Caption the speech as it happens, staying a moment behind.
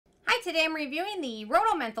today I'm reviewing the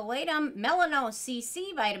Rohto Mentholatum Melano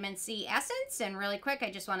CC Vitamin C Essence. And really quick, I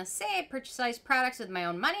just want to say I purchase these products with my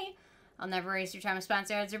own money. I'll never waste your time with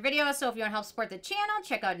sponsor ads or videos. So if you want to help support the channel,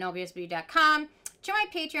 check out nobsbeauty.com, join my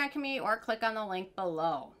Patreon community, or click on the link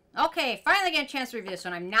below. Okay, finally get a chance to review this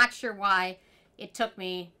one. I'm not sure why it took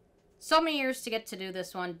me so many years to get to do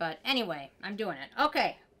this one, but anyway, I'm doing it.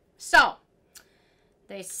 Okay, so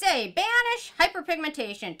they say banish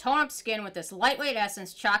hyperpigmentation, tone up skin with this lightweight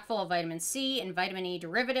essence chock full of vitamin C and vitamin E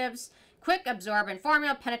derivatives. Quick absorbent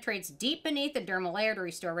formula penetrates deep beneath the dermal layer to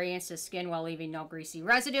restore radiance to skin while leaving no greasy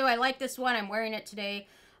residue. I like this one. I'm wearing it today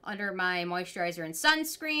under my moisturizer and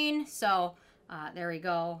sunscreen. So there we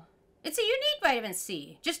go. It's a unique vitamin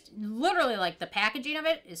C. Just literally like the packaging of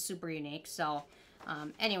it is super unique. So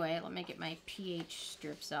anyway, let me get my pH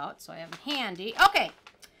strips out so I have them handy. Okay.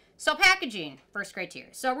 So packaging, first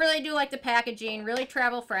criteria. So really do like the packaging, really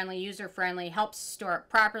travel friendly, user friendly, helps store it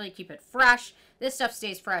properly, keep it fresh. This stuff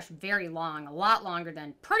stays fresh very long, a lot longer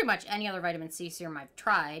than pretty much any other vitamin C serum I've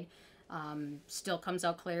tried. Still comes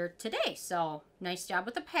out clear today. So nice job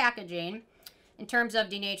with the packaging. In terms of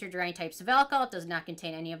denatured drying types of alcohol, it does not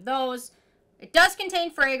contain any of those. It does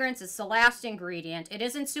contain fragrance. It's the last ingredient. It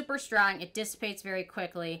isn't super strong. It dissipates very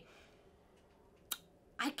quickly.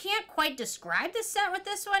 I can't quite describe the scent with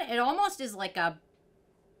this one. It almost is like a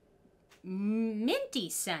minty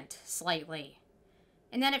scent, slightly.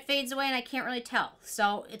 And then it fades away and I can't really tell.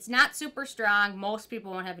 So it's not super strong. Most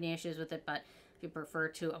people won't have any issues with it, but if you prefer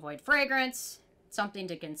to avoid fragrance, something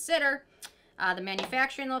to consider. The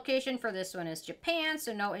manufacturing location for this one is Japan,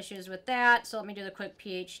 so no issues with that. So let me do the quick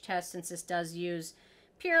pH test since this does use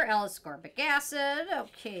pure Ascorbic Acid.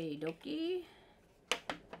 Okay, dokie.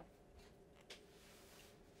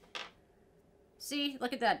 See,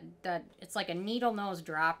 look at that. It's like a needle nose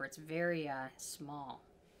dropper. It's very small.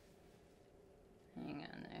 Hang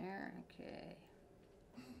on there. Okay.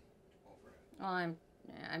 Well,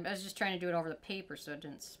 I was just trying to do it over the paper so it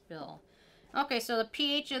didn't spill. Okay, so the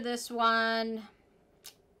pH of this one,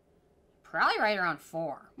 probably right around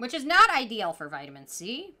 4, which is not ideal for vitamin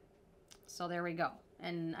C. So there we go.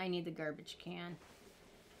 And I need the garbage can.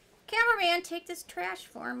 Cameraman, take this trash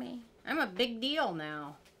for me. I'm a big deal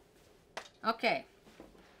now. Okay,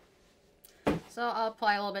 so I'll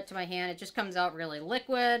apply a little bit to my hand. It just comes out really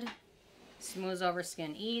liquid, smooths over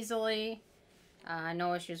skin easily.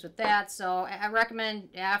 No issues with that. So I recommend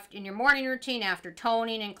in your morning routine, after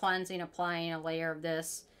toning and cleansing, applying a layer of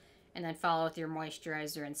this, and then follow with your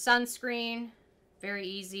moisturizer and sunscreen. Very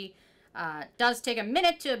easy. Does take a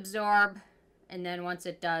minute to absorb, and then once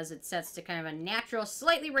it does, it sets to kind of a natural,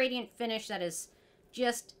 slightly radiant finish that is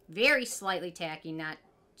just very slightly tacky, not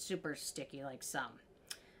super sticky like some.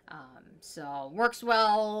 So works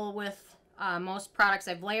well with most products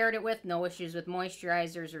I've layered it with. No issues with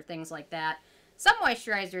moisturizers or things like that. Some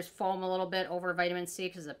moisturizers foam a little bit over vitamin C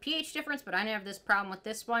because of the pH difference, but I don't have this problem with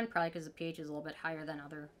this one, probably because the pH is a little bit higher than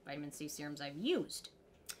other vitamin C serums I've used.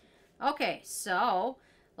 Okay, so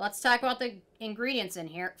let's talk about the ingredients in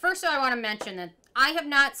here. First, I want to mention that I have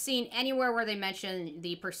not seen anywhere where they mention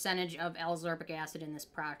the percentage of Ascorbic acid in this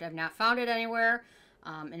product. I've not found it anywhere.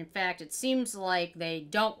 And in fact, it seems like they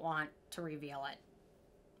don't want to reveal it,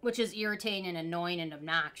 which is irritating and annoying and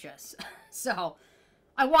obnoxious. So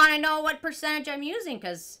I want to know what percentage I'm using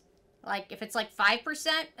because, like, if it's like 5%,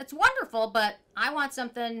 it's wonderful, but I want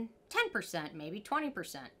something 10%, maybe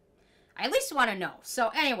 20%. I at least want to know. So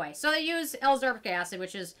anyway, so they use Ascorbic acid,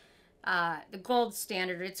 which is the gold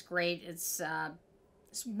standard. It's great. It's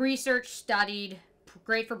research studied,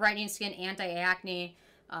 great for brightening skin, anti-acne.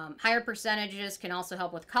 Higher percentages can also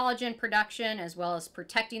help with collagen production as well as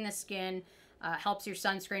protecting the skin, helps your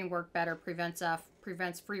sunscreen work better,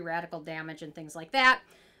 prevents free radical damage and things like that.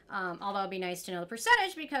 Although it'd be nice to know the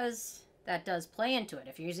percentage because that does play into it.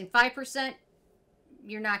 If you're using 5%,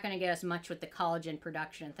 you're not going to get as much with the collagen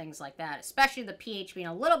production and things like that, especially the pH being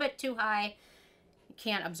a little bit too high. You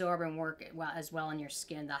can't absorb and work as well in your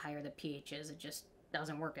skin. The higher the pH is, it just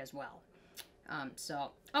doesn't work as well.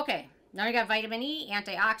 Okay. Now we got vitamin E,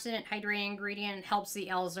 antioxidant, hydrating ingredient, helps the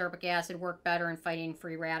Ascorbic acid work better in fighting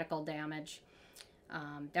free radical damage.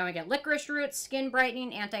 Then we get licorice root, skin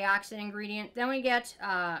brightening, antioxidant ingredient. Then we get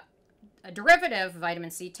a derivative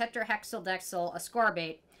vitamin C, tetrahexyldecyl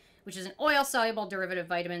ascorbate, which is an oil-soluble derivative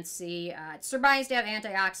vitamin C. It survives to have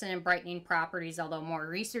antioxidant and brightening properties, although more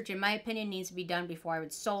research, in my opinion, needs to be done before I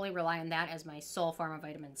would solely rely on that as my sole form of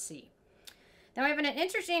vitamin C. Then we have an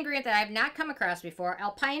interesting ingredient that I have not come across before,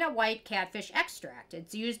 Alpinia white catfish extract.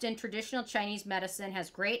 It's used in traditional Chinese medicine, has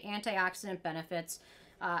great antioxidant benefits,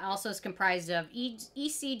 also is comprised of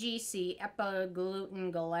ECGC,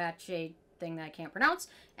 epiglutengalate thing that I can't pronounce.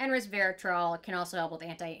 And resveratrol can also help with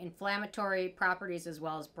anti-inflammatory properties as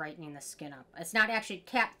well as brightening the skin up. It's not actually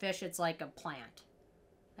catfish, it's like a plant.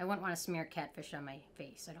 I wouldn't want to smear catfish on my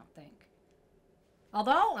face, I don't think.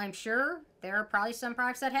 Although, I'm sure there are probably some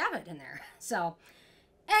products that have it in there. So,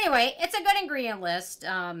 anyway, it's a good ingredient list.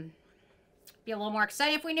 Be a little more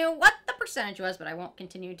exciting if we knew what the percentage was, but I won't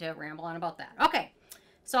continue to ramble on about that. Okay,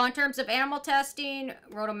 so in terms of animal testing,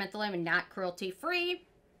 Rohto Mentholatum not cruelty-free.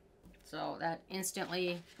 So that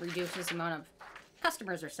instantly reduces the amount of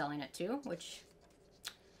customers are selling it to, which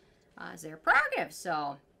is their prerogative.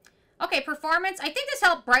 So, okay, performance. I think this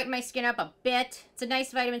helped brighten my skin up a bit. It's a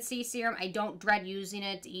nice vitamin C serum. I don't dread using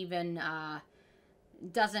it. Even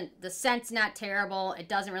the scent's not terrible. It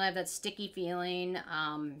doesn't really have that sticky feeling.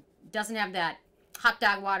 Doesn't have that hot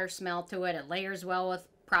dog water smell to it. It layers well with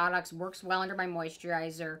products, works well under my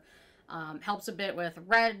moisturizer, helps a bit with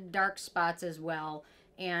red, dark spots as well.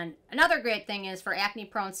 And another great thing is for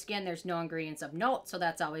acne-prone skin, there's no ingredients of note, so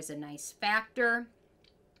that's always a nice factor.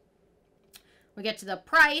 We get to the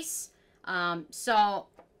price. So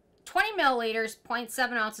 20 milliliters,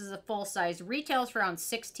 0.7 ounces of full size, retails for around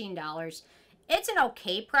 $16. It's an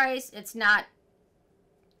okay price. It's not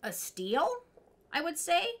a steal, I would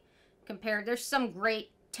say. Compared, there's some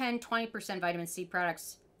great 10-20% vitamin C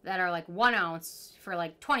products that are like 1 ounce for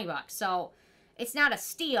like 20 bucks. So it's not a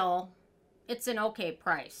steal, it's an okay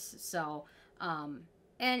price. So and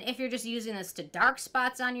if you're just using this to dark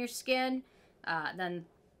spots on your skin, then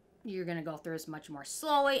you're gonna go through this much more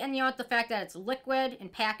slowly. And you know what, the fact that it's liquid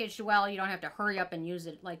and packaged well, you don't have to hurry up and use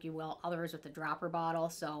it like you will others with the dropper bottle.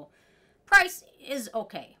 So price is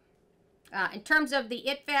okay. In terms of the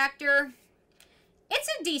it factor, it's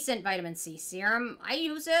a decent vitamin C serum. I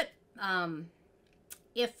use it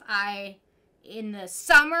in the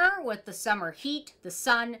summer, with the summer heat, the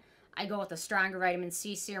sun, I go with a stronger vitamin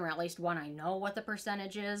C serum, or at least one I know what the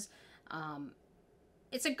percentage is.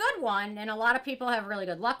 It's a good one, and a lot of people have really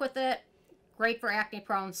good luck with it. Great for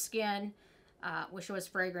acne-prone skin. Wish it was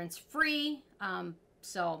fragrance-free.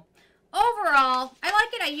 So overall, I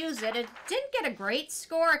like it. I use it. It didn't get a great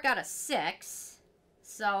score. It got a 6.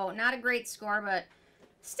 So not a great score, but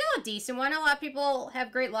still a decent one. A lot of people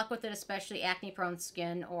have great luck with it, especially acne-prone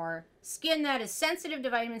skin or skin that is sensitive to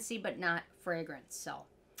vitamin C but not fragrance. So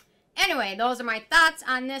anyway, those are my thoughts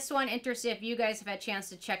on this one. Interested if you guys have had a chance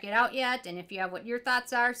to check it out yet, and if you have what your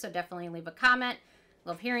thoughts are, so definitely leave a comment.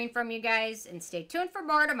 Love hearing from you guys, and stay tuned for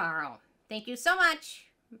more tomorrow. Thank you so much.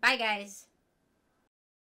 Bye, guys.